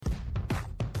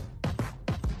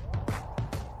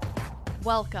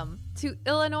Welcome to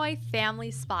Illinois Family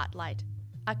Spotlight,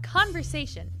 a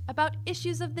conversation about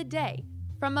issues of the day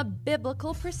from a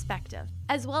biblical perspective,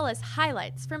 as well as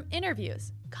highlights from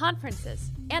interviews,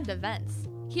 conferences, and events.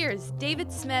 Here's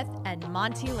David Smith and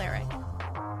Monty Lyric.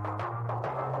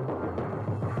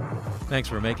 Thanks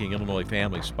for making Illinois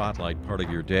Family Spotlight part of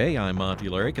your day. I'm Monty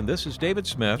Lyric, and this is David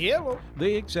Smith,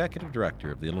 the Executive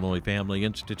Director of the Illinois Family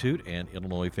Institute and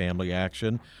Illinois Family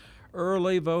Action.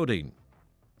 Early voting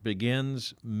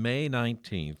begins May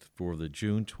 19th for the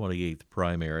June 28th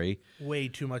primary. Way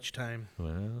too much time.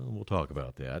 Well, we'll talk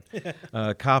about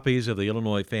that. Copies of the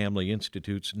Illinois Family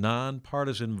Institute's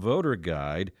Nonpartisan Voter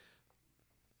Guide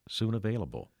soon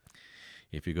available.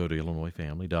 If you go to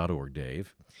illinoisfamily.org,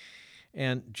 Dave.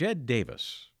 And Jed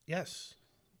Davis. Yes.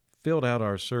 Filled out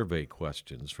our survey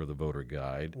questions for the voter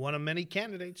guide. One of many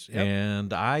candidates. Yep.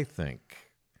 And I think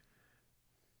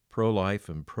pro-life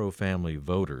and pro-family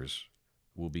voters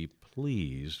will be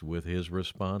pleased with his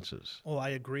responses. Oh, I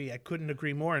agree. I couldn't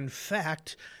agree more. In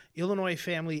fact, Illinois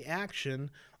Family Action,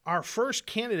 our first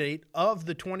candidate of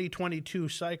the 2022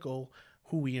 cycle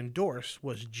who we endorsed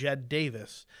was Jed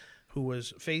Davis, who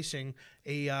was facing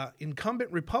a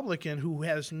incumbent Republican who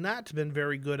has not been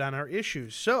very good on our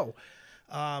issues. So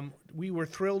we were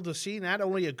thrilled to see not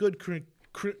only a good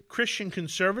Christian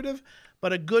conservative,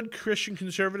 but a good Christian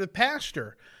conservative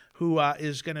pastor who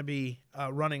is going to be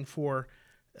running for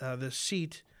the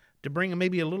seat to bring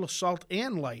maybe a little salt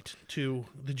and light to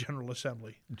the General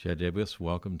Assembly. Jed Davis,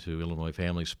 welcome to Illinois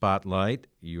Family Spotlight.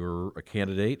 You're a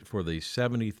candidate for the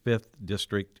 75th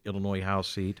District Illinois House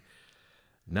seat,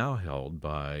 now held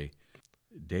by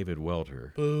David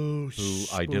Welter, who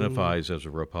identifies as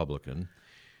a Republican.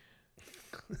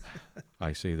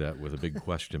 I say that with a big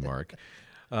question mark.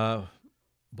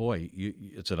 Boy,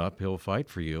 it's an uphill fight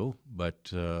for you,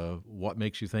 but what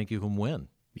makes you think you can win?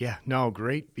 Yeah, no,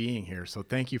 great being here. So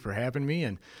thank you for having me,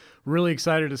 and really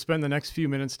excited to spend the next few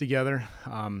minutes together.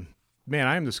 Man,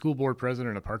 I am the school board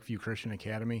president of Parkview Christian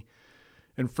Academy,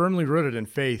 and firmly rooted in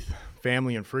faith,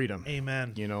 family, and freedom.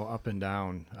 Amen. You know, up and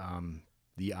down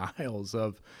the aisles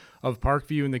of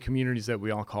Parkview and the communities that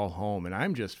we all call home. And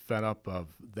I'm just fed up of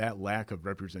that lack of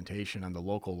representation on the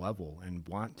local level and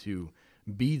want to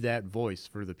be that voice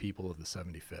for the people of the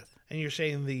 75th. And you're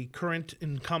saying the current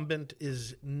incumbent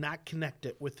is not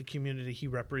connected with the community he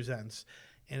represents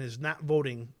and is not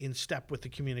voting in step with the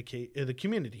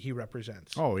community he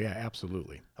represents. Oh, yeah,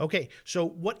 absolutely. Okay, so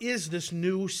what is this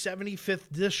new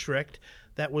 75th district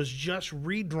that was just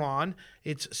redrawn?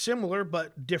 It's similar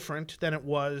but different than it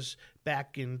was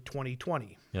back in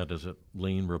 2020. Yeah, does it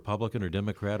lean Republican or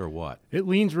Democrat or what? It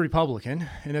leans Republican,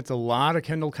 and it's a lot of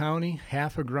Kendall County,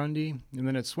 half of Grundy, and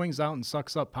then it swings out and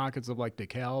sucks up pockets of like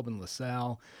DeKalb and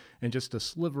LaSalle, and just a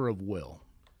sliver of Will.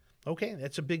 Okay,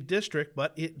 that's a big district,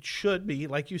 but it should be,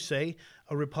 like you say,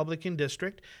 a Republican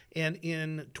district. And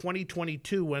in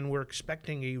 2022, when we're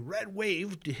expecting a red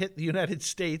wave to hit the United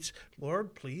States,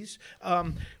 Lord, please,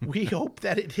 we hope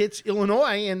that it hits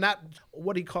Illinois and not,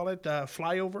 what do you call it,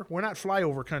 flyover? We're not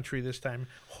flyover country this time.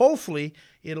 Hopefully,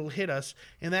 it'll hit us,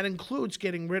 and that includes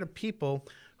getting rid of people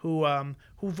who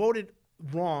voted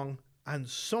wrong on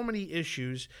so many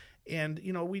issues. And,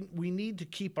 you know, we need to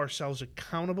keep ourselves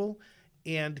accountable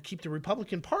and keep the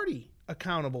Republican Party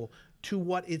accountable to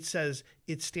what it says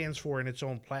it stands for in its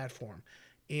own platform.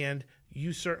 And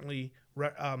you certainly,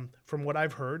 from what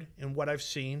I've heard and what I've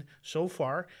seen so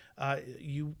far,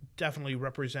 you definitely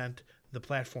represent the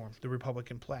platform, the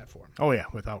Republican platform. Oh, yeah,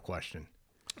 without question.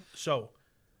 So,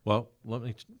 well, let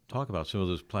me talk about some of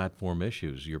those platform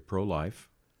issues. You're pro-life.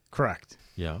 Correct.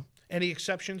 Yeah. Any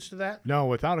exceptions to that? No,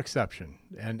 without exception.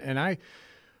 And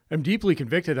I'm deeply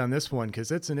convicted on this one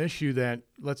because it's an issue that,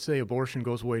 let's say abortion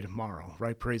goes away tomorrow,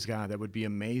 right? Praise God, that would be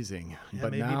amazing. Yeah,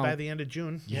 but maybe now, by the end of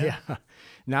June. Yeah.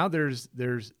 Now there's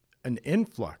an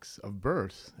influx of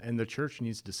births, and the church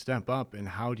needs to step up. And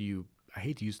how do you, I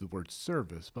hate to use the word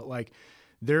service, but like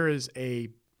there is a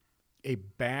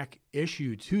back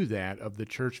issue to that of the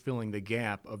church filling the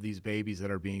gap of these babies that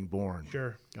are being born.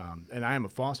 Sure. And I am a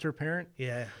foster parent.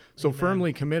 Yeah. So Amen.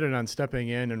 Firmly committed on stepping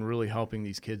in and really helping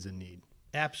these kids in need.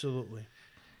 Absolutely.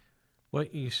 Well,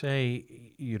 you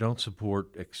say you don't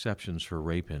support exceptions for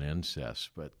rape and incest,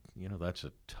 but, you know, that's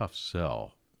a tough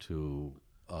sell to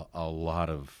a lot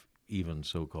of even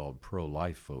so-called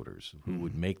pro-life voters who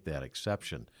would make that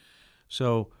exception.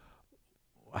 So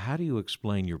how do you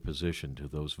explain your position to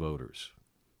those voters?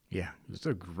 Yeah, it's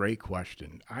a great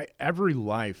question. Every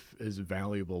life is a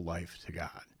valuable life to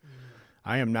God.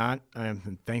 I am not,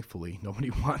 and thankfully, nobody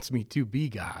wants me to be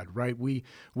God, right? We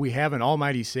have an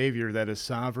almighty Savior that is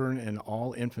sovereign and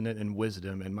all infinite in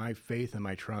wisdom, and my faith and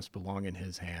my trust belong in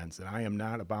his hands. And I am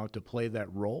not about to play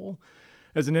that role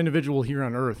as an individual here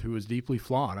on earth who is deeply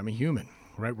flawed. I'm a human,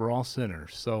 right? We're all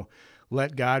sinners. So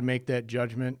let God make that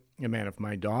judgment. And man, if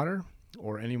my daughter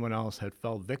or anyone else had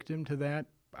fell victim to that,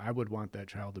 I would want that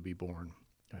child to be born.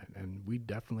 And we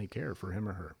definitely care for him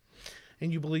or her.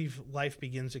 And you believe life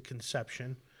begins at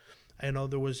conception. I know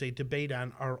there was a debate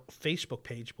on our Facebook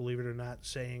page, believe it or not,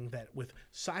 saying that with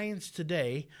science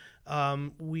today,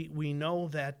 we know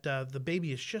that the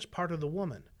baby is just part of the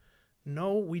woman.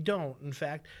 No, we don't. In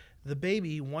fact, the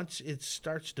baby, once it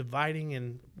starts dividing,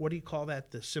 and what do you call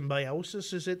that? The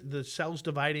symbiosis, is it? The cells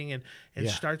dividing and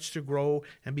starts to grow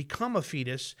and become a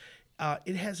fetus.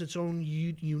 It has its own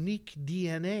unique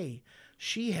DNA.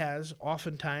 She has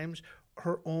oftentimes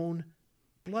her own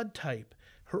blood type,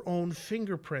 her own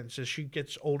fingerprints as she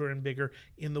gets older and bigger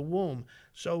in the womb.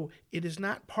 So it is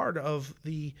not part of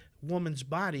the woman's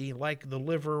body like the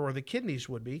liver or the kidneys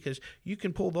would be, because you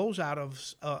can pull those out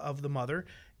of the mother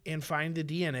and find the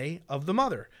DNA of the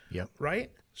mother. Yep.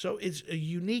 Right? So it's a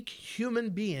unique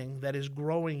human being that is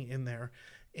growing in there.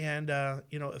 And,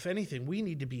 if anything, we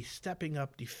need to be stepping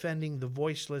up, defending the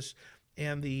voiceless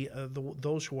and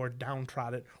those who are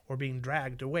downtrodden or being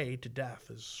dragged away to death,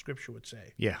 as Scripture would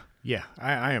say. Yeah.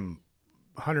 I am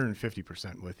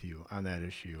 150% with you on that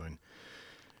issue.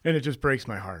 And it just breaks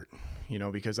my heart,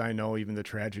 because I know even the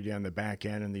tragedy on the back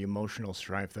end and the emotional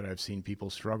strife that I've seen people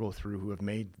struggle through who have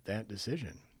made that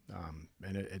decision.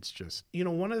 And it's just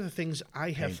one of the things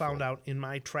I have painful. found out in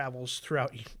my travels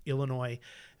throughout Illinois,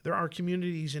 there are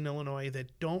communities in Illinois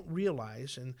that don't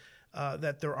realize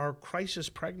that there are crisis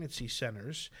pregnancy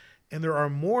centers, and there are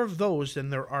more of those than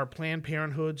there are Planned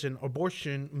Parenthoods and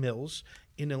abortion mills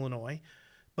in Illinois.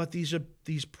 But these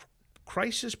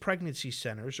crisis pregnancy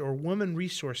centers or women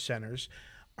resource centers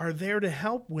are there to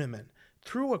help women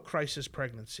through a crisis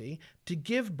pregnancy, to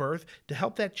give birth, to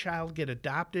help that child get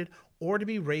adopted or to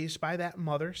be raised by that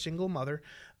mother, single mother,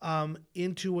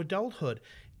 into adulthood.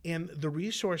 And the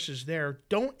resources there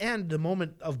don't end the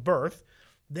moment of birth.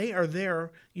 They are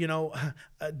there,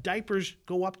 diapers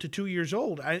go up to 2 years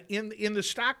old. In the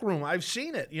stock room, I've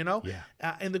seen it,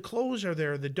 and the clothes are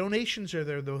there, the donations are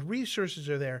there, the resources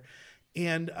are there.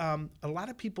 And a lot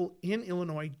of people in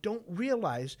Illinois don't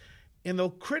realize, and they'll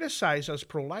criticize us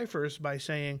pro-lifers by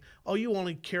saying, oh, you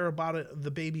only care about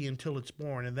the baby until it's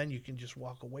born, and then you can just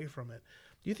walk away from it.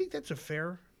 Do you think that's a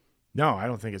fair? No, I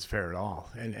don't think it's fair at all.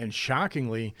 And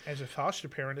shockingly, as a foster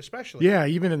parent especially. Yeah,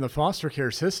 even in the foster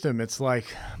care system, it's like,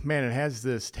 man, it has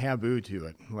this taboo to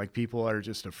it. Like people are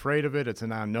just afraid of it. It's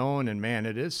an unknown, and man,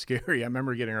 it is scary. I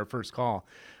remember getting our first call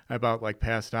about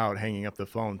passed out, hanging up the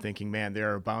phone, thinking, man,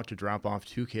 they're about to drop off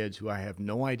 2 kids who I have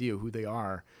no idea who they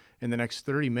are in the next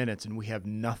 30 minutes, and we have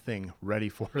nothing ready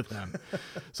for them.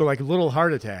 So a little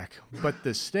heart attack. But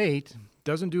the state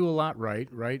doesn't do a lot right?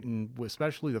 And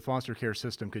especially the foster care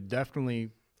system could definitely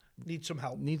need some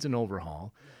help. Needs an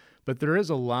overhaul. But there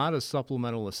is a lot of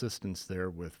supplemental assistance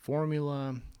there with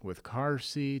formula, with car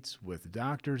seats, with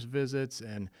doctor's visits,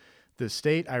 and the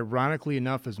state, ironically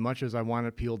enough, as much as I want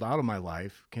it peeled out of my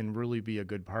life, can really be a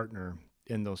good partner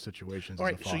in those situations. All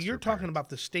right, so you're talking about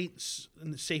the state's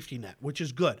safety net, which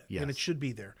is good, yes, and it should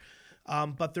be there.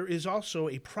 But there is also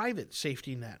a private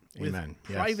safety net with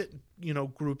private,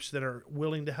 groups that are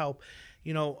willing to help.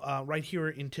 Right here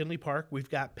in Tinley Park, we've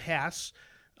got PASS,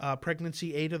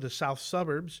 Pregnancy Aid of the South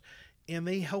Suburbs, and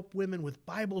they help women with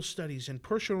Bible studies and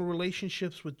personal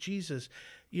relationships with Jesus,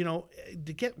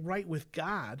 to get right with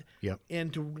God, yep,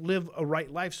 and to live a right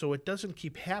life so it doesn't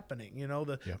keep happening.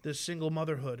 The single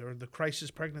motherhood or the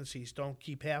crisis pregnancies don't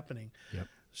keep happening. Yep.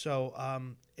 So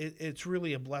it's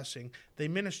really a blessing. They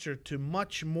minister to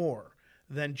much more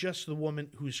than just the woman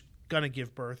who's going to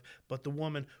give birth, but the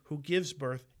woman who gives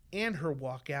birth and her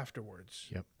walk afterwards.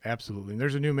 Yep, absolutely. And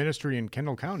there's a new ministry in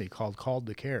Kendall County called Called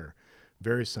to Care.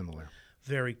 Very similar.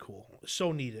 Very cool.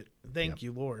 So needed. Thank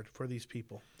you, Lord, for these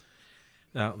people.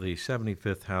 Now, the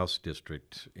 75th House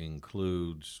District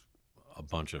includes a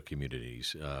bunch of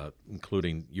communities,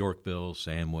 including Yorkville,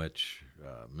 Sandwich,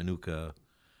 Minooka,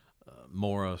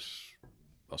 Morris,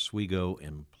 Oswego,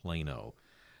 and Plano.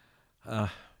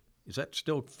 Is that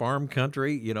still farm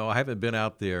country? I haven't been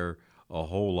out there a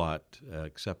whole lot,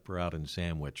 except for out in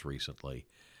Sandwich recently.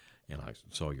 And I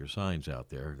saw your signs out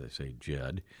there. They say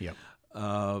Jed. Yep.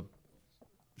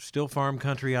 Still farm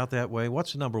country out that way?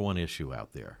 What's the number one issue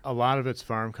out there? A lot of it's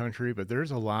farm country, but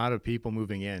there's a lot of people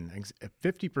moving in.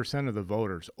 50% of the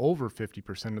voters, over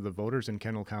 50% of the voters in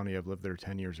Kendall County have lived there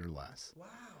 10 years or less. Wow.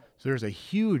 So there's a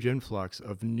huge influx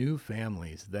of new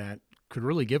families that could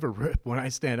really give a rip when I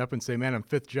stand up and say, man, I'm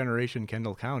fifth generation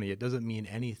Kendall County. It doesn't mean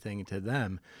anything to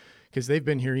them because they've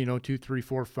been here, 2, 3,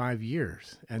 4, 5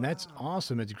 years. And that's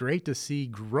awesome. It's great to see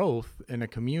growth in a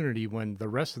community when the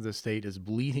rest of the state is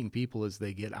bleeding people as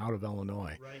they get out of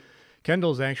Illinois. Right.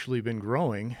 Kendall's actually been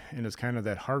growing and is kind of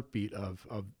that heartbeat of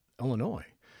Illinois.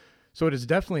 So it is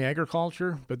definitely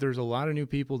agriculture, but there's a lot of new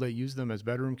people that use them as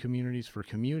bedroom communities for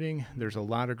commuting. There's a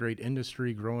lot of great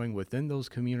industry growing within those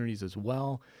communities as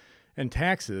well. And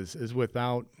taxes is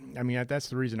without, that's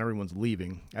the reason everyone's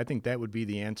leaving. I think that would be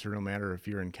the answer no matter if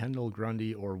you're in Kendall,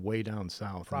 Grundy, or way down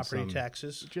south. Property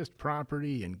taxes. Just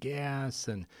property and gas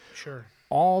and Sure.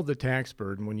 all the tax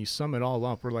burden. When you sum it all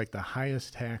up, we're like the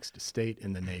highest taxed state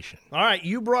in the nation. All right,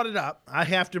 you brought it up. I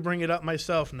have to bring it up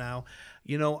myself now.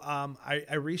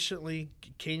 I recently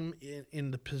came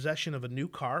in the possession of a new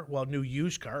car, new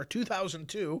used car,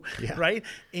 2002, Yeah. right?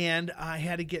 And I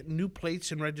had to get new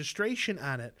plates and registration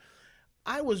on it.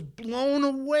 I was blown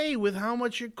away with how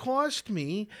much it cost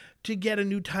me to get a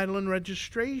new title and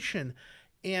registration.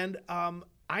 And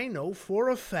I know for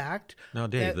a fact. Now,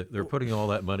 Dave, they're putting all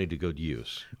that money to good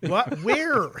use. What?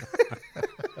 Where?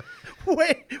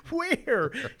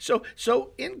 Where?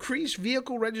 So increased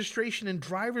vehicle registration and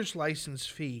driver's license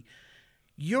fee.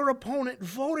 Your opponent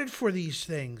voted for these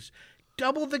things.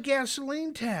 Double the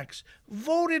gasoline tax.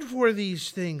 Voted for these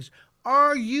things.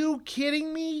 Are you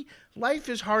kidding me? Life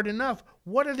is hard enough.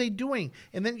 What are they doing?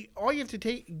 And then all you have to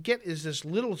get is this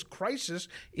little crisis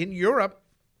in Europe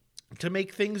to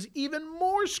make things even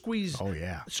more squeezed. Oh,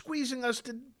 yeah. Squeezing us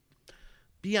to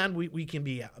beyond we can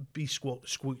be squozed.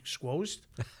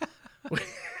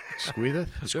 Squeeze it?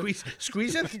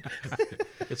 Squeeze it?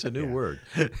 It's a new word.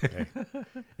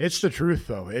 It's the truth,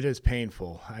 though. It is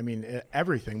painful.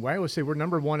 Everything. Why I always say we're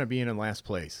number one at being in last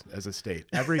place as a state.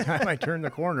 Every time I turn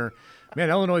the corner, man,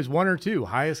 Illinois is 1 or 2,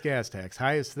 highest gas tax,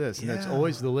 highest this, and it's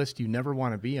always the list you never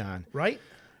want to be on. Right?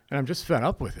 And I'm just fed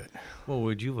up with it. Well,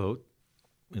 would you vote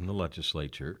in the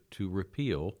legislature to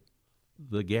repeal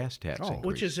the gas tax increase?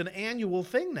 Which is an annual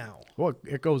thing now. Well,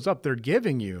 it goes up. They're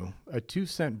giving you a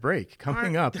 2-cent break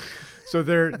coming up. So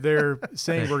they're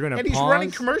saying we're going to pause. And he's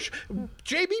running commercial.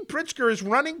 J.B. Pritzker is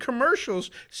running commercials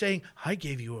saying, I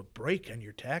gave you a break on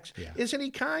your tax. Yeah. Isn't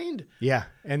he kind? Yeah,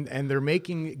 and they're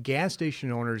making gas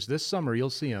station owners this summer,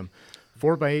 you'll see them,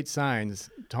 4x8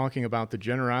 signs talking about the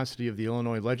generosity of the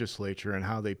Illinois legislature and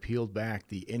how they peeled back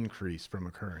the increase from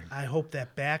occurring. I hope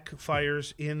that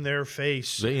backfires in their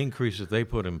face. The increase that they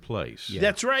put in place. Yeah.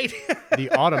 That's right. The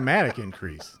automatic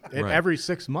increase. Right. Every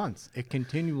 6 months, it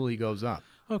continually goes up.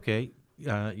 Okay.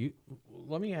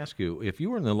 Let me ask you, if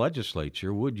you were in the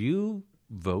legislature, would you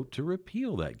vote to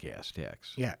repeal that gas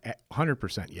tax? Yeah,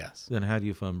 100% yes. Then how do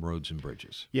you fund roads and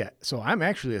bridges? Yeah, so I'm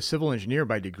actually a civil engineer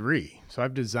by degree. So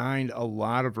I've designed a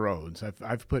lot of roads.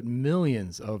 I've put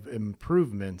millions of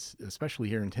improvements, especially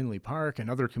here in Tinley Park and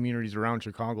other communities around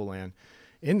Chicagoland,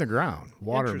 in the ground.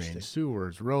 Water mains,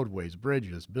 sewers, roadways,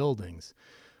 bridges, buildings.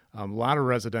 A lot of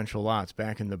residential lots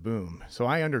back in the boom. So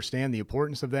I understand the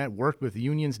importance of that, worked with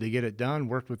unions to get it done,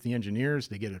 worked with the engineers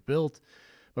to get it built.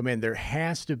 But, man, there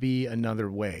has to be another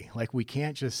way. Like, we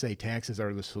can't just say taxes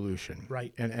are the solution.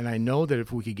 Right. And I know that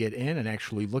if we could get in and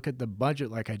actually look at the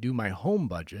budget like I do my home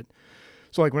budget.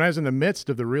 So, like, when I was in the midst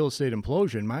of the real estate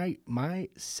implosion, my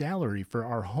salary for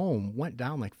our home went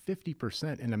down like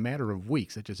 50% in a matter of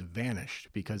weeks. It just vanished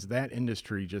because that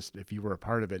industry just, if you were a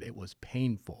part of it, it was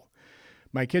painful.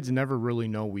 My kids never really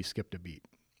know we skipped a beat,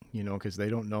 because they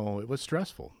don't know. It was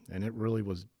stressful, and it really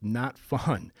was not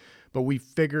fun. But we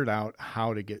figured out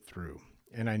how to get through.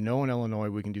 And I know in Illinois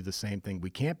we can do the same thing. We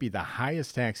can't be the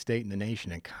highest tax state in the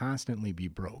nation and constantly be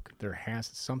broke.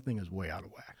 Something is way out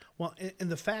of whack. Well, and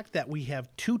the fact that we have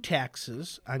 2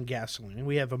 taxes on gasoline,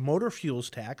 we have a motor fuels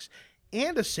tax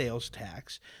and a sales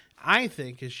tax, I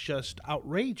think is just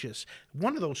outrageous.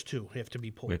 One of those 2 have to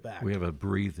be pulled back. We have a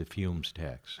breathe the fumes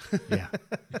tax. Yeah.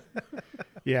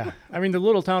 Yeah. The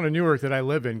little town of Newark that I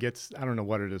live in gets, I don't know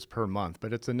what it is per month,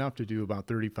 but it's enough to do about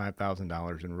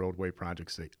 $35,000 in roadway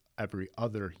projects every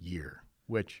other year,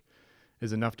 which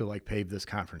is enough to pave this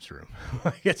conference room.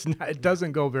 It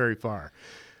doesn't go very far.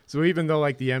 So even though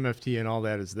the MFT and all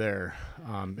that is there,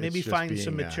 maybe find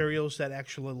some materials that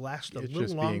actually last a little longer.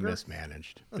 It's just being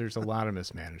mismanaged. There's a lot of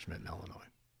mismanagement in Illinois.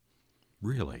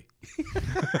 Really?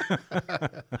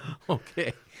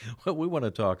 Okay. Well, we want to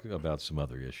talk about some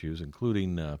other issues,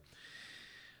 including the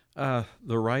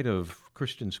right of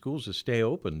Christian schools to stay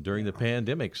open during the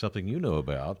pandemic, something you know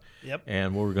about. Yep.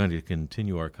 And we're going to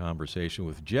continue our conversation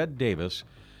with Jed Davis.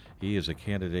 He is a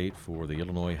candidate for the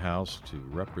Illinois House to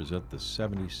represent the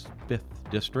 75th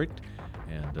District,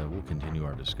 and we'll continue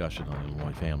our discussion on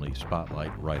Illinois Family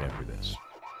Spotlight right after this.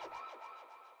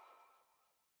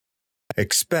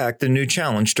 Expect a new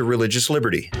challenge to religious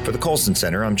liberty. For the Colson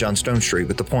Center, I'm John Stonestreet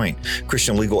with The Point.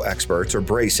 Christian legal experts are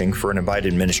bracing for an Biden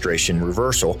administration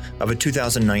reversal of a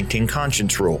 2019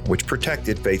 conscience rule, which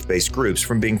protected faith-based groups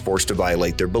from being forced to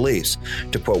violate their beliefs.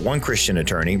 To quote one Christian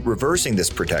attorney, reversing this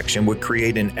protection would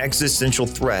create an existential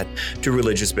threat to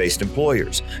religious-based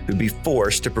employers who'd be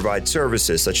forced to provide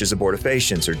services such as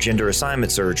abortifacients or gender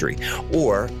assignment surgery,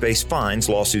 or face fines,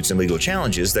 lawsuits, and legal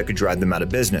challenges that could drive them out of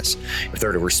business. If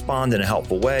they're to respond in a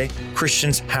helpful way,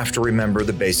 Christians have to remember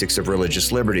the basics of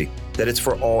religious liberty, that it's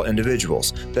for all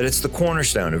individuals, that it's the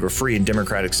cornerstone of a free and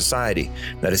democratic society,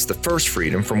 that it's the first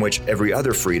freedom from which every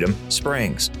other freedom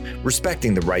springs.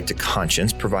 Respecting the right to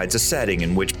conscience provides a setting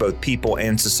in which both people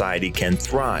and society can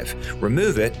thrive.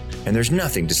 Remove it, and there's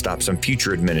nothing to stop some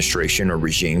future administration or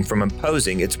regime from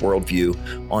imposing its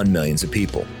worldview on millions of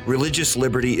people. Religious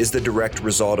liberty is the direct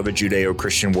result of a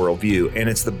Judeo-Christian worldview, and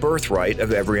it's the birthright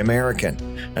of every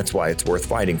American. That's why it's worth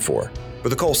fighting for. For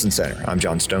the Colson Center, I'm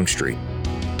John Stonestreet.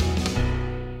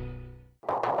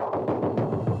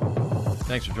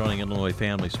 Thanks for joining Illinois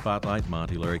Family Spotlight.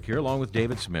 Monty Larrick here, along with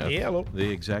David Smith, Hello. the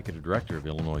Executive Director of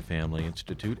Illinois Family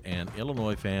Institute and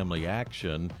Illinois Family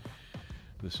Action.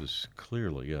 This is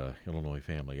clearly a Illinois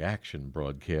Family Action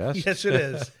broadcast. Yes, it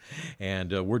is.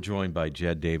 And we're joined by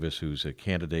Jed Davis, who's a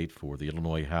candidate for the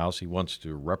Illinois House. He wants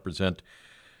to represent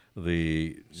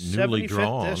the newly 75th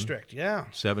drawn district, yeah.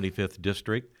 75th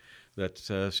district. That's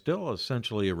still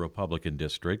essentially a Republican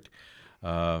district.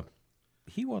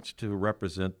 He wants to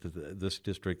represent this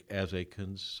district as a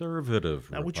conservative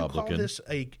Now, would Republican. you call this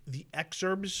the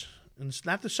exurbs? And it's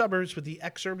not the suburbs, but the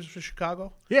exurbs for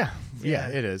Chicago? Yeah,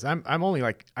 it is. I'm only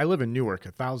I live in Newark,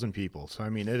 1,000 people. So, I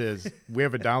mean, it is, we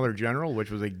have a Dollar General,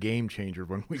 which was a game changer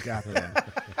when we got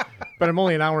that. But I'm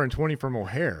only an hour and 20 from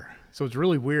O'Hare. So it's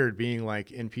really weird being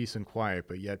in peace and quiet,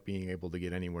 but yet being able to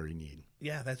get anywhere you need.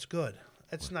 Yeah, that's good.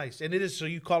 That's nice. And it is, so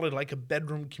you call it like a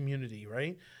bedroom community,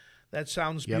 right? That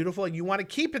sounds beautiful. And you want to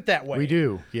keep it that way. We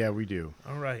do. Yeah, we do.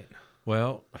 All right.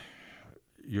 Well,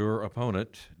 your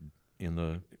opponent in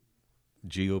the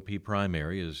GOP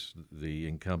primary is the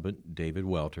incumbent David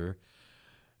Welter,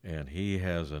 and he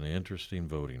has an interesting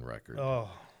voting record. Oh.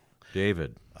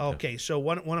 David. Okay, so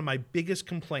one of my biggest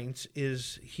complaints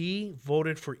is he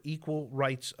voted for Equal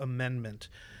Rights Amendment.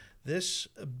 This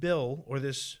bill, or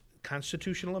this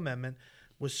constitutional amendment,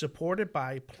 was supported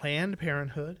by Planned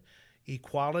Parenthood,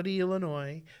 Equality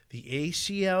Illinois, the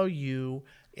ACLU,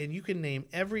 and you can name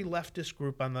every leftist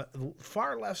group on the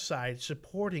far left side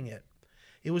supporting it.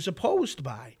 It was opposed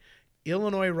by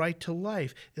Illinois Right to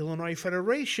Life, Illinois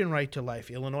Federation Right to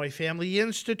Life, Illinois Family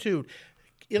Institute,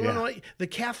 Illinois, the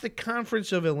Catholic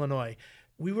Conference of Illinois.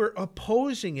 We were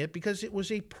opposing it because it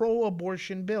was a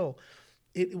pro-abortion bill.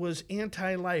 It was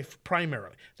anti-life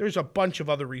primarily. There's a bunch of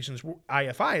other reasons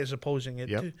IFI is opposing it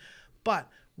too. But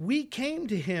we came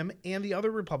to him and the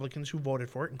other Republicans who voted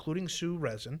for it, including Sue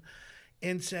Rezin,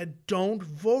 and said, don't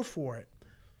vote for it.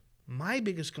 My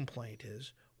biggest complaint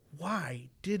is, why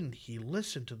didn't he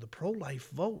listen to the pro-life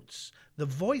votes, the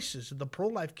voices of the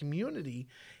pro-life community,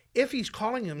 if he's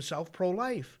calling himself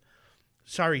pro-life?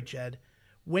 Sorry, Jed.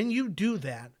 When you do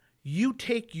that, you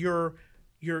take your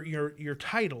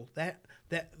title,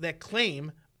 that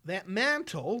claim, that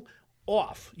mantle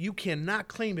off. You cannot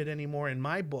claim it anymore in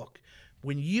my book.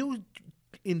 When you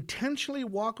intentionally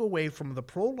walk away from the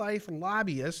pro-life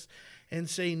lobbyists and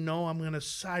say, no, I'm going to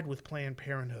side with Planned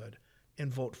Parenthood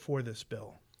and vote for this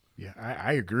bill. Yeah,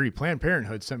 I agree. Planned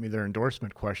Parenthood sent me their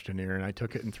endorsement questionnaire, and I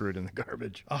took it and threw it in the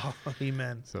garbage. Oh,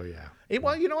 amen. So, yeah. Hey,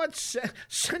 well, you know what?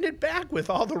 Send it back with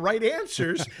all the right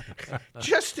answers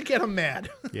just to get them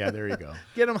mad. Yeah, there you go.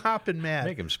 Get them hopping mad.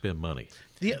 Make him spend money.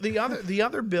 The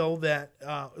other bill that,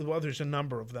 well, there's a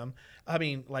number of them. I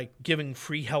mean, like giving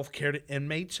free health care to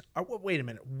inmates. Wait a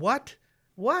minute. What?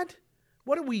 What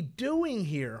are we doing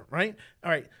here, right?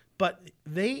 All right. But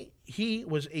he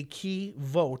was a key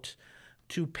vote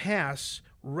to pass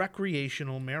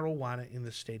recreational marijuana in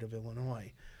the state of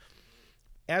Illinois.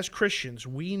 As Christians,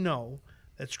 we know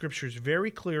that Scripture is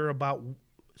very clear about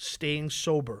staying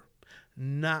sober,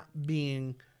 not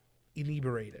being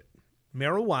inebriated.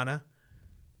 Marijuana,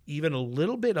 even a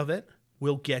little bit of it,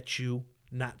 will get you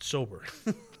not sober.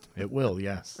 It will,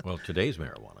 yes. Well, today's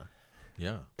marijuana,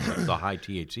 yeah, the high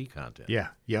THC content. Yeah,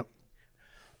 yep.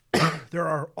 There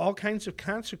are all kinds of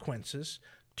consequences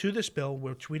to this bill,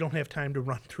 which we don't have time to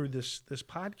run through this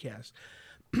podcast.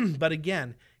 But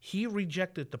again, he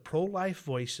rejected the pro-life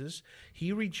voices.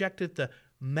 He rejected the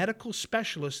medical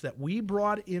specialists that we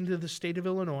brought into the state of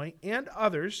Illinois and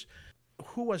others.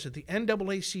 Who was it? The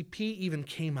NAACP even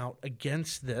came out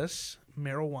against this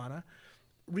marijuana,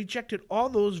 rejected all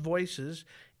those voices,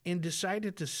 and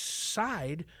decided to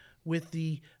side with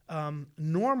the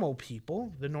normal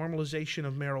people, the normalization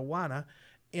of marijuana,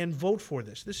 and vote for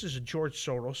this. This is a George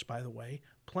Soros, by the way,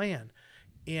 plan.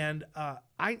 And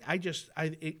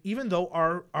even though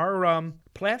our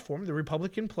platform, the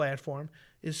Republican platform,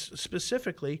 is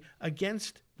specifically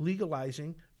against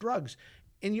legalizing drugs.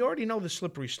 And you already know the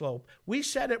slippery slope. We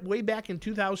said it way back in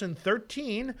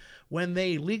 2013 when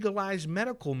they legalized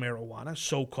medical marijuana,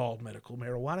 so-called medical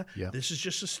marijuana. Yeah. This is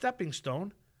just a stepping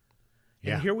stone.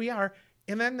 Yeah. And here we are.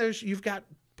 And then you've got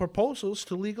proposals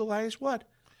to legalize what?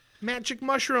 Magic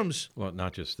mushrooms. Well,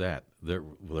 not just that. There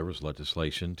was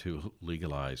legislation to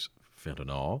legalize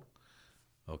fentanyl,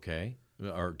 okay,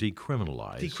 or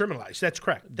decriminalize. Decriminalize. That's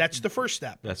correct. That's the first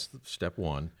step. That's step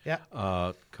one.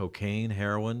 Yeah. Cocaine,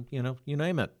 heroin, you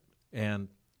name it. And,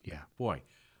 Yeah. boy,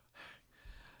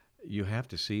 you have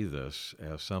to see this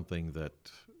as something that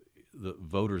the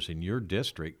voters in your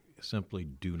district simply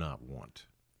do not want.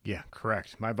 Yeah,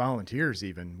 correct. My volunteers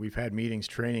even, we've had meetings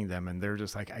training them, and they're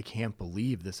just like, I can't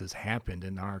believe this has happened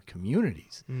in our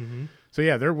communities. Mm-hmm. So,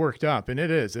 yeah, they're worked up, and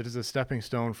it is a stepping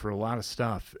stone for a lot of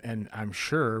stuff. And I'm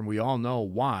sure we all know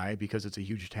why, because it's a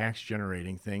huge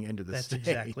tax-generating thing into the state. That's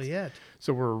exactly it.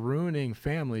 So we're ruining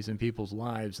families and people's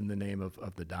lives in the name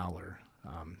of the dollar,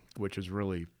 which is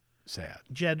really sad.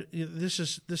 Jed, this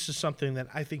is something that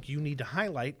I think you need to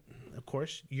highlight. Of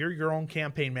course, you're your own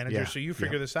campaign manager, Yeah, so you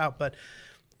figure yeah. this out. But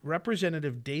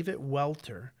Representative David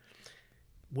Welter,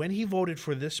 when he voted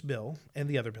for this bill and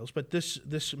the other bills, but this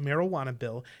marijuana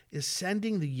bill is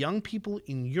sending the young people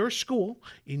in your school,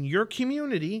 in your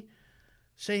community,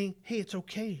 saying, hey, it's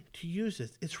okay to use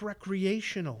it. It's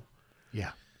recreational.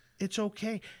 Yeah. It's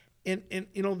okay. And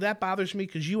that bothers me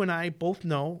because you and I both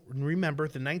know and remember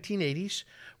the 1980s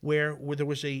where there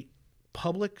was a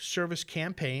public service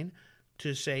campaign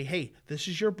to say, hey, this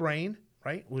is your brain,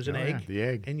 right? It was an Oh, yeah, egg. the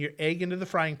egg. And your egg into the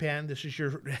frying pan. This is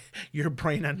your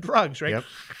brain on drugs, right? Yep.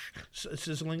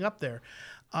 Sizzling up there.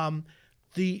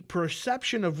 The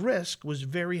perception of risk was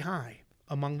very high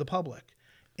among the public,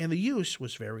 and the use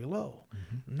was very low.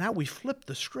 Mm-hmm. Now we flipped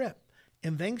the script.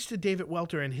 And thanks to David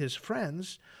Welter and his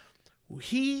friends,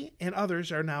 he and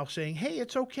others are now saying, hey,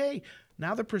 it's okay.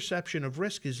 Now the perception of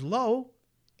risk is low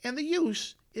and the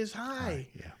use is high.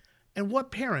 Yeah. And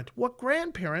what parent, what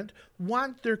grandparent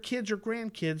want their kids or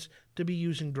grandkids to be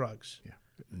using drugs? Yeah.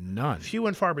 None. Few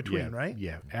and far between, Yeah, right?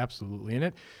 Yeah, absolutely.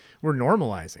 And we're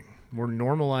normalizing. We're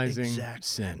normalizing Exactly.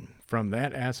 sin from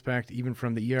that aspect, even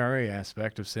from the ERA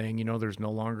aspect of saying, there's no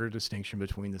longer a distinction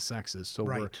between the sexes. So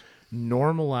we're Right.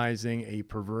 normalizing a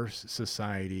perverse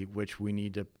society, which we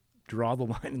need to draw the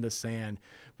line in the sand.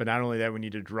 But not only that, we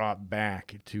need to draw it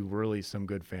back to really some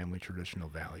good family traditional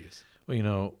values.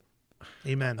 Well,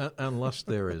 Amen. unless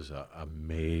there is a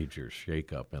major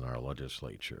shakeup in our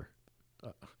legislature,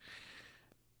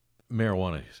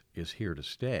 marijuana is here to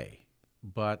stay.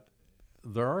 But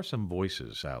there are some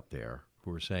voices out there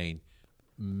who are saying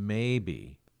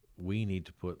maybe we need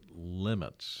to put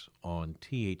limits on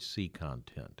THC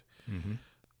content. Mm-hmm.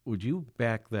 Would you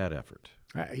back that effort?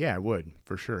 Yeah, I would,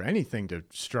 for sure. Anything to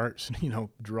start,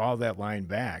 draw that line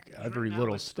back, every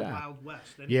little step. Wild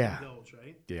West. Yeah. Goes,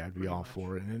 right? Yeah, I'd be Pretty all much.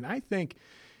 for it. And I think,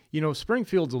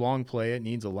 Springfield's a long play. It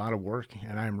needs a lot of work,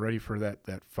 and I'm ready for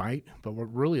that fight. But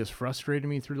what really has frustrated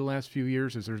me through the last few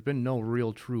years is there's been no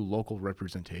real, true local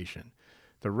representation.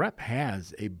 The rep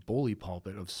has a bully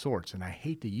pulpit of sorts, and I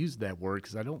hate to use that word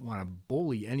because I don't want to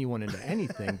bully anyone into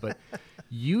anything, but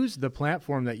use the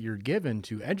platform that you're given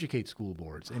to educate school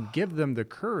boards and give them the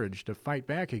courage to fight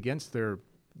back against their,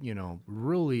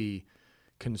 really,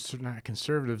 not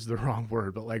conservative's the wrong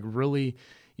word, but like really,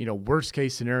 worst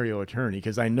case scenario attorney,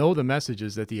 because I know the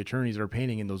messages that the attorneys are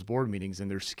painting in those board meetings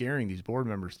and they're scaring these board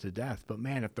members to death. But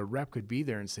man, if the rep could be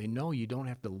there and say, no, you don't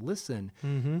have to listen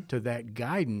to that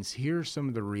guidance. Here's some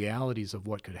of the realities of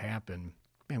what could happen.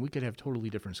 Man, we could have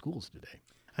totally different schools today.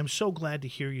 I'm so glad to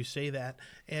hear you say that.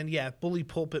 And yeah, bully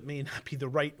pulpit may not be the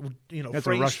right, That's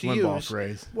phrase a Rush to Limbaugh use.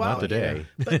 phrase. Well, Not today.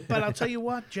 yeah. But I'll tell you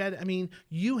what, Jed,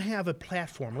 you have a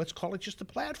platform. Let's call it just a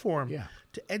platform Yeah.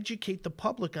 to educate the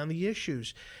public on the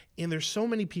issues. And there's so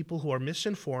many people who are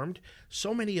misinformed.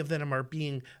 So many of them are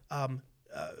being,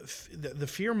 the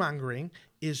fear-mongering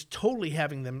is totally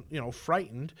having them,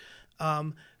 frightened,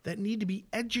 that need to be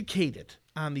educated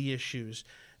on the issues.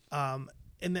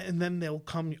 And then they'll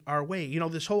come our way.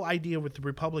 This whole idea with the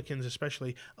Republicans,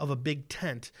 especially, of a big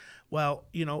tent. Well,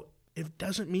 it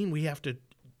doesn't mean we have to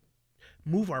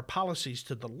move our policies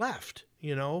to the left.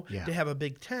 Yeah. to have a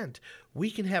big tent. We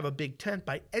can have a big tent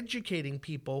by educating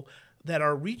people that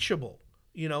are reachable,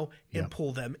 and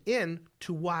pull them in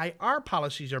to why our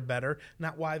policies are better,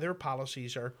 not why their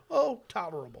policies are,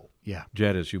 tolerable. Yeah.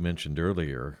 Jed, as you mentioned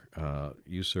earlier,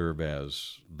 you serve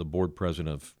as the board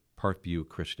president of Parkview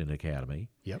Christian Academy.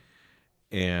 Yep.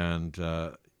 And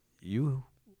you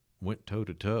went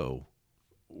toe-to-toe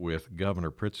with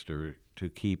Governor Pritzker to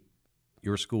keep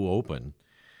your school open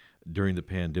during the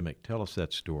pandemic. Tell us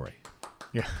that story.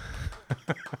 Yeah.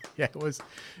 Yeah, it was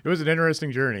an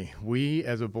interesting journey. We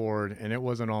as a board, and it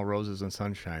wasn't all roses and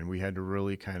sunshine. We had to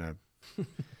really kind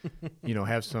of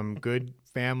have some good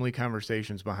family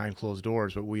conversations behind closed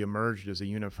doors, but we emerged as a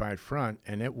unified front,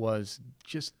 and it was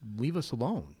just leave us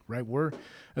alone, right?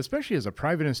 Especially as a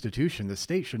private institution, the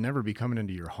state should never be coming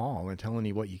into your hall and telling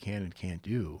you what you can and can't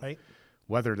do. Right.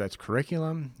 Whether that's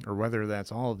curriculum or whether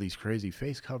that's all of these crazy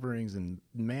face coverings and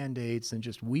mandates, and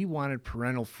just we wanted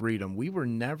parental freedom. We were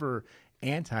never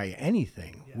anti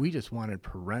anything. Yeah. We just wanted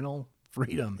parental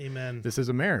freedom. Amen. This is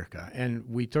America. And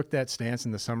we took that stance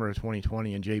in the summer of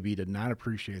 2020, and JB did not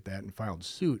appreciate that and filed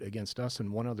suit against us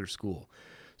and one other school.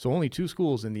 So only 2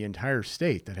 schools in the entire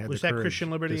state that had was the that courage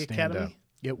Christian Liberty to stand Academy? up.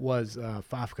 It was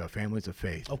FAFCA, Families of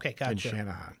Faith, Okay, gotcha. in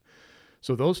Shanahan.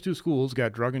 So those 2 schools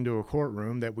got drug into a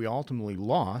courtroom that we ultimately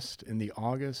lost in the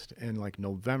August and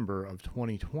November of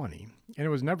 2020. And it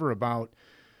was never about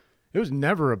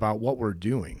what we're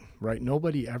doing, right?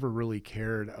 Nobody ever really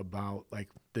cared about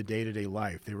the day-to-day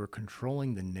life. They were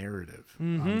controlling the narrative.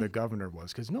 The governor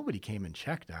was, because nobody came and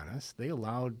checked on us. They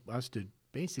allowed us to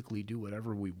basically do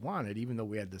whatever we wanted, even though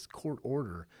we had this court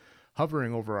order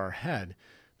hovering over our head,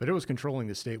 but it was controlling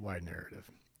the statewide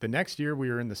narrative. The next year, we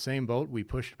were in the same boat. We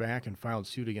pushed back and filed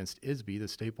suit against ISB, the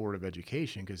State Board of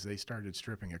Education, because they started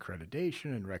stripping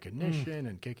accreditation and recognition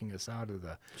and kicking us out of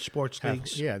the sports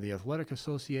leagues. Yeah, the Athletic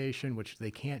Association, which they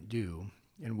can't do.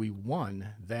 And we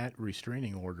won that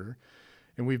restraining order,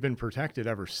 and we've been protected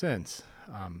ever since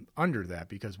under that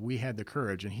because we had the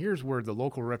courage. And here's where the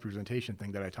local representation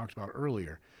thing that I talked about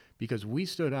earlier, because we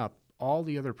stood up, all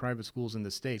the other private schools in the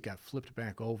state got flipped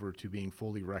back over to being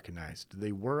fully recognized.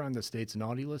 They were on the state's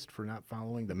naughty list for not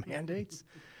following the mandates,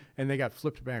 and they got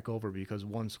flipped back over because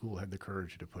one school had the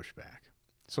courage to push back.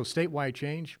 So statewide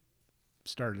change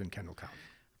started in Kendall County.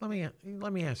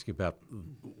 Let me ask you about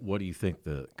what do you think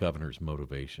the governor's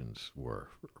motivations were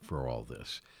for all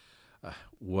this?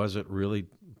 Was it really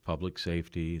public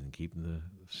safety and keeping the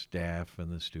staff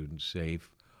and the students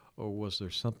safe, or was there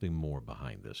something more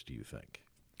behind this, do you think?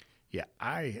 Yeah,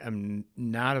 I am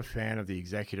not a fan of the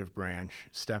executive branch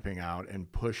stepping out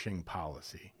and pushing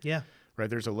policy. Yeah. Right,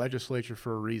 there's a legislature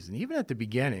for a reason. Even at the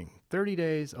beginning, 30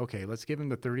 days, okay, let's give them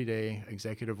the 30-day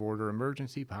executive order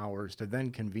emergency powers to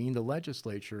then convene the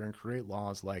legislature and create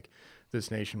laws like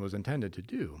this nation was intended to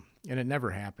do. And it never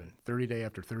happened. 30 day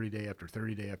after 30 day after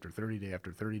 30 day after 30 day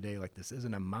after 30 day, like this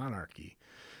isn't a monarchy.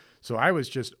 So I was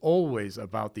just always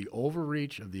about the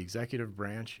overreach of the executive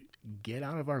branch. Get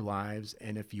out of our lives,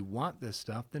 and if you want this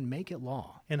stuff, then make it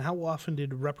law. And how often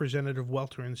did Representative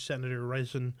Welter and Senator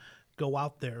Reisen go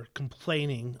out there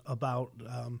complaining about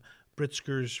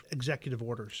Pritzker's executive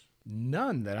orders?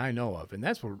 None that I know of. And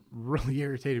that's what really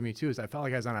irritated me, too, is I felt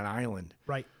like I was on an island.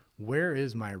 Right. Where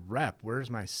is my rep?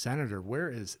 Where's my senator? Where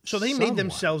is So they made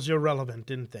themselves irrelevant,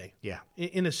 didn't they? Yeah.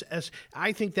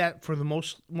 I think that for the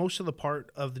most of the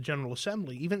part of the General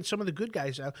Assembly, even some of the good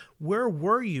guys, where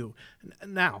were you?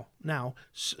 Now,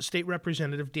 State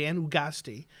Representative Dan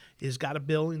Ugasti has got a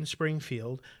bill in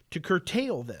Springfield to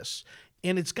curtail this.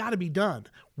 And it's got to be done.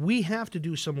 We have to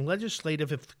do some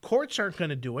legislative. If the courts aren't going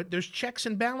to do it, there's checks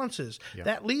and balances. Yep.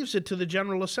 That leaves it to the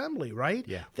General Assembly, right?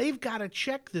 Yeah. They've got to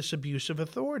check this abuse of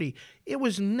authority. It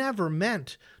was never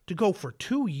meant to go for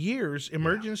 2 years,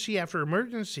 emergency after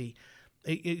emergency,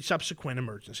 a subsequent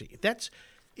emergency.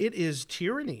 It is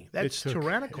tyranny. That's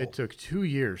tyrannical. It took 2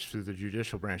 years for the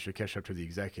judicial branch to catch up to the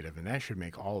executive, and that should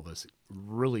make all of us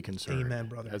really concerned. Amen,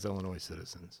 brother. As Illinois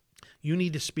citizens. You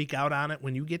need to speak out on it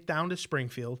when you get down to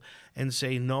Springfield and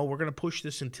say, no, we're going to push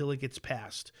this until it gets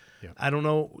passed. Yep. I don't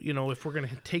know, if we're going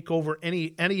to take over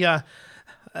any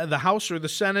the House or the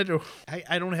Senate, or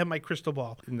I don't have my crystal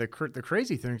ball. And the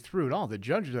crazy thing through it all, the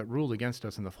judge that ruled against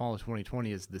us in the fall of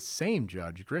 2020 is the same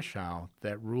judge, Grishow,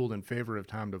 that ruled in favor of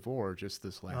Tom DeVore just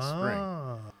this last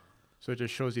spring. So it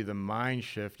just shows you the mind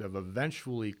shift of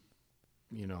eventually,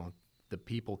 the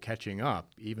people catching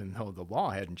up, even though the law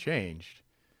hadn't changed.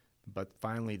 But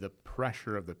finally, the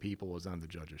pressure of the people was on the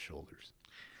judge's shoulders.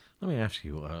 Let me ask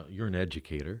you, you're an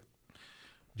educator.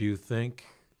 Do you think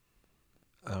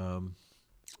the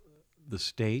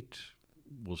state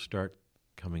will start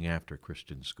coming after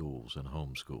Christian schools and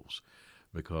homeschools?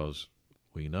 because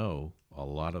we know a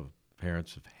lot of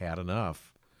parents have had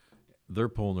enough. They're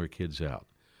pulling their kids out.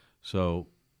 So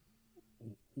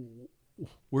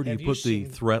where do Have you you put the seen-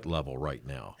 threat level right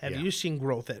now? Have Yeah. you seen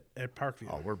growth at Parkview?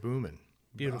 Oh, we're booming.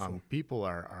 Beautiful. People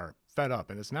are fed up,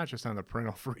 and it's not just on the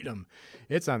parental freedom.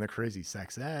 It's on the crazy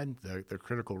sex ed, the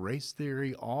critical race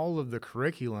theory, all of the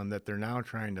curriculum that they're now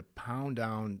trying to pound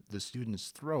down the student's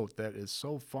throat that is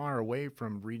so far away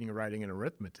from reading, writing, and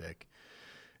arithmetic.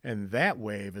 And that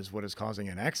wave is what is causing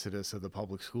an exodus of the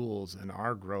public schools and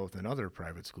our growth in other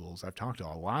private schools. I've talked to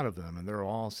a lot of them, and they're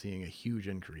all seeing a huge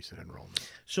increase in enrollment.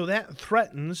 So that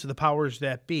threatens the powers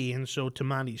that be. And so to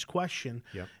Monty's question,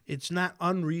 Yep. it's not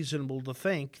unreasonable to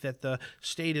think that the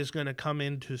state is going to come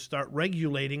in to start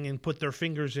regulating and put their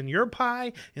fingers in your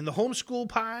pie, in the homeschool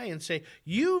pie, and say,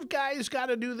 you guys got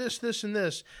to do this, this, and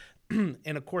this. And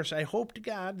of course, I hope to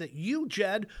God that you,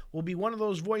 Jed, will be one of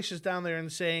those voices down there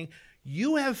and saying,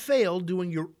 you have failed doing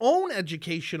your own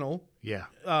educational Yeah.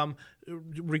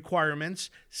 requirements.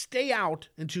 Stay out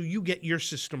until you get your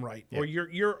system right, or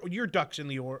your ducks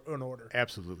in order.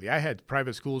 Absolutely. I had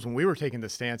private schools when we were taking the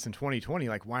stance in 2020,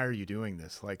 like, why are you doing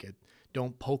this? Like,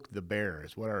 don't poke the bear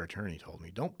is what our attorney told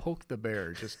me. Don't poke the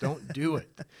bear. Just don't do it.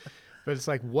 But it's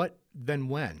like, what, then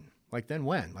when? Like, then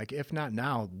when? Like, if not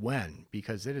now, when?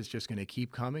 Because it is just going to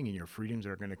keep coming, and your freedoms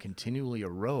are going to continually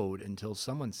erode until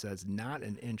someone says not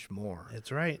an inch more.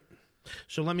 That's right.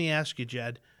 So let me ask you,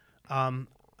 Jed,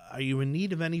 are you in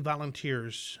need of any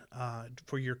volunteers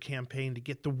for your campaign to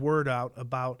get the word out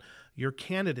about your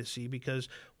candidacy? Because,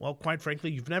 well, quite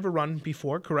frankly, you've never run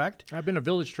before, correct? I've been a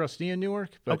village trustee in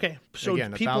Newark. But Okay, so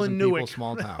again, people 1,000 in people, Newark-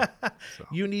 small town. So.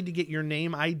 You need to get your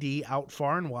name ID out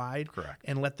far and wide. Correct.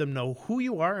 And let them know who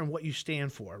you are and what you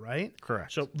stand for, right?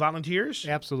 Correct. So volunteers?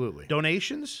 Absolutely.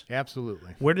 Donations?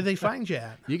 Absolutely. Where do they find you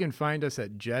at? You can find us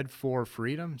at Jed4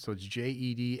 Freedom. So it's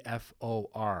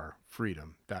JEDFOR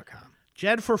freedom.com.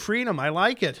 Jed for Freedom. I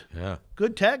like it. Yeah,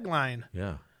 Good tagline.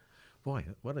 yeah. Boy,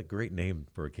 what a great name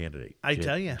for a candidate. I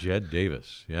tell ya. Jed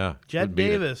Davis. Yeah. Jed couldn't beat it.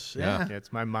 Davis. Yeah. Yeah,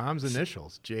 it's my mom's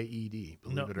initials, JED.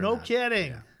 Believe No, it or no not.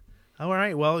 kidding. Yeah. All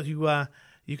right. Well,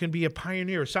 you can be a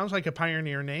pioneer. Sounds like a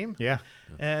pioneer name. Yeah.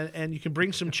 And you can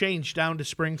bring some change down to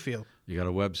Springfield. You got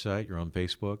a website? You're on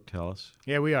Facebook? Tell us.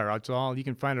 Yeah, we are. It's all, you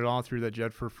can find it all through the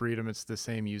Jed for Freedom. It's the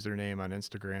same username on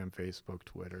Instagram, Facebook,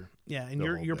 Twitter. Yeah, and The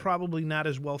you're whole you're bit. probably not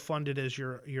as well funded as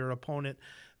your opponent.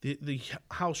 The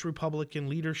House Republican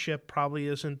leadership probably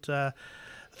isn't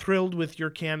thrilled with your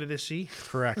candidacy.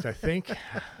 Correct. I think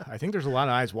there's a lot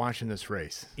of eyes watching this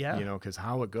race. Yeah. You know, because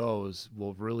how it goes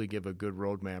will really give a good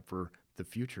roadmap for the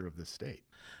future of the state.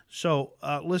 So,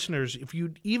 listeners, if you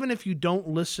don't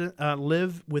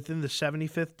live within the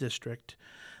 75th district,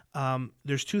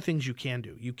 there's two things you can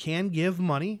do. You can give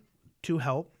money to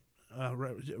help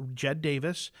Jed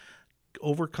Davis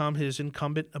overcome his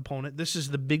incumbent opponent. This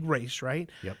is the big race, right?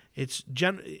 Yep. It's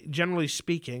generally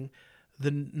speaking,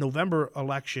 the November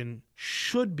election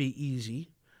should be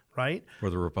easy, right? For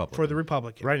the Republican. For the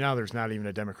Republican. Right now, there's not even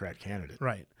a Democrat candidate.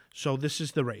 Right. So this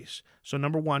is the race. So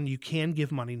number one, you can give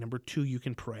money. Number two, you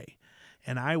can pray.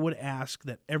 And I would ask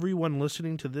that everyone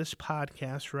listening to this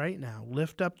podcast right now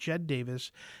lift up Jed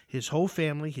Davis, his whole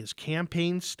family, his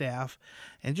campaign staff,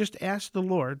 and just ask the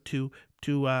Lord to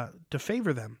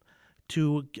favor them,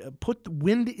 to put the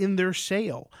wind in their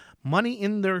sail, money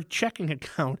in their checking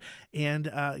account,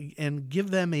 and give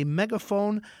them a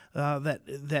megaphone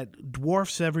that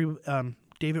dwarfs every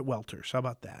David Welters. How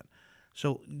about that?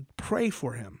 So pray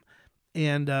for him,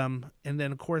 and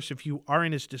then of course, if you are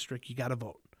in his district, you got to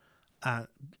vote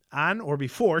on or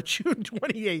before June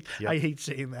 28th. Yep. I hate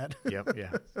saying that. Yep,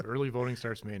 yeah. Early voting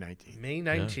starts May 19th. May Yeah.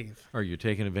 19th. Are you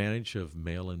taking advantage of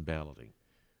mail-in balloting?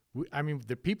 I mean,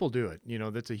 the people do it. You know,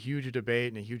 that's a huge debate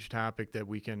and a huge topic that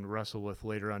we can wrestle with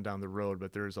later on down the road.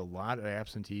 But there's a lot of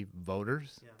absentee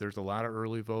voters. Yeah. There's a lot of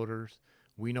early voters.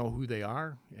 We know who they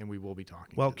are, and we will be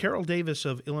talking Well, to them. Carol Davis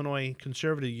of Illinois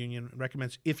Conservative Union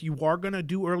recommends if you are going to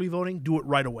do early voting, do it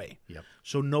right away. Yep.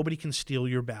 So nobody can steal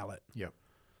your ballot. Yep.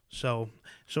 So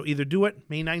either do it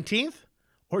May 19th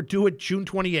or do it June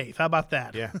 28th. How about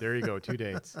that? Yeah, there you go. 2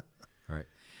 dates. All right.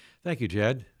 Thank you,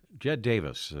 Jed. Jed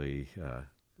Davis, the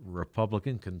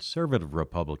conservative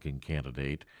Republican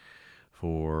candidate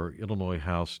for Illinois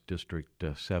House District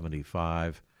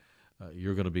 75.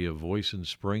 You're going to be a voice in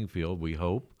Springfield, we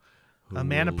hope. A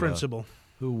man of principle.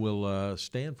 Who will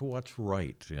stand for what's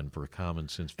right and for common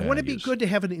sense values. Wouldn't it be good to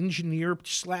have an engineer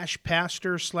 /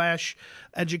 pastor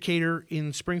 / educator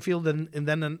in Springfield and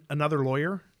then another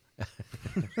lawyer?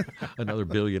 Another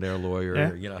billionaire lawyer,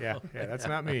 Yeah. you know. Yeah, that's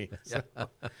not me. So,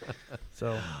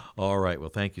 So, All right.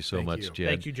 Well, thank you so Thank much, you. Jed.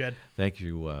 thank you, Jed. Thank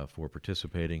you for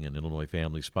participating in Illinois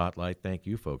Family Spotlight. Thank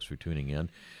you, folks, for tuning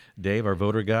in. Dave, our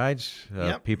voter guides,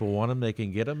 Yep. people want them, they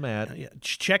can get them at Yeah,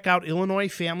 check out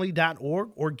IllinoisFamily.org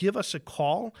or give us a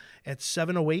call at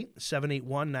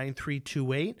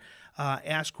 708-781-9328.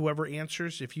 Ask whoever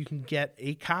answers if you can get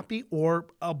a copy or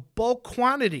a bulk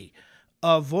quantity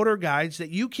of voter guides that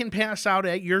you can pass out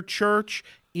at your church,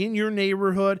 in your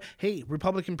neighborhood. Hey,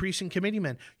 Republican Precinct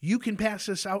Committeemen, you can pass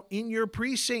this out in your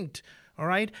precinct. All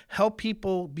right? Help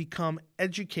people become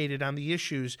educated on the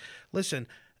issues. Listen,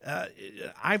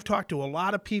 I've talked to a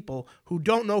lot of people who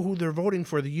don't know who they're voting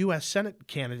for the U.S. Senate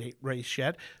candidate race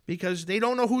yet because they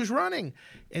don't know who's running.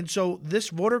 And so this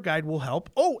voter guide will help.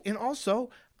 Oh, and also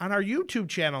on our YouTube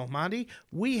channel, Monty,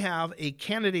 we have a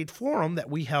candidate forum that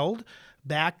we held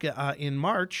back in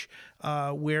March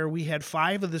where we had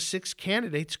 5 of the 6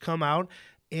 candidates come out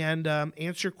and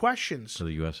answer questions for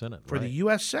the U.S. Senate. for the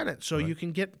U.S. Senate. So you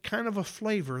can get kind of a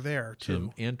flavor there, too.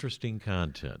 Some interesting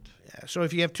content. Yeah, so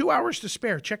if you have 2 hours to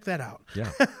spare, check that out.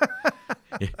 Yeah.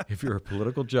 If you're a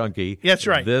political junkie, That's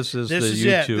right. This is This the is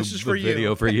it. YouTube This is for you.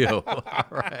 video for you. All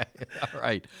right. All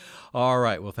right. All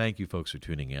right. Well, thank you, folks, for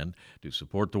tuning in. To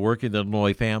support the work of the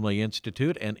Illinois Family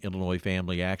Institute and Illinois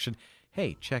Family Action,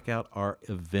 hey, check out our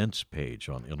events page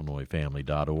on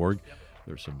IllinoisFamily.org.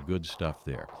 There's some good stuff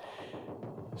there.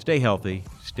 Stay healthy,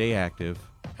 stay active,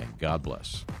 and God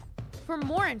bless. For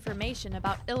more information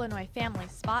about Illinois Family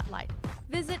Spotlight,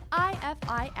 visit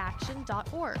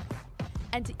ifiaction.org.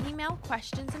 And to email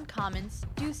questions and comments,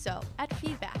 do so at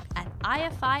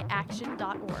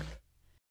feedback@ifiaction.org.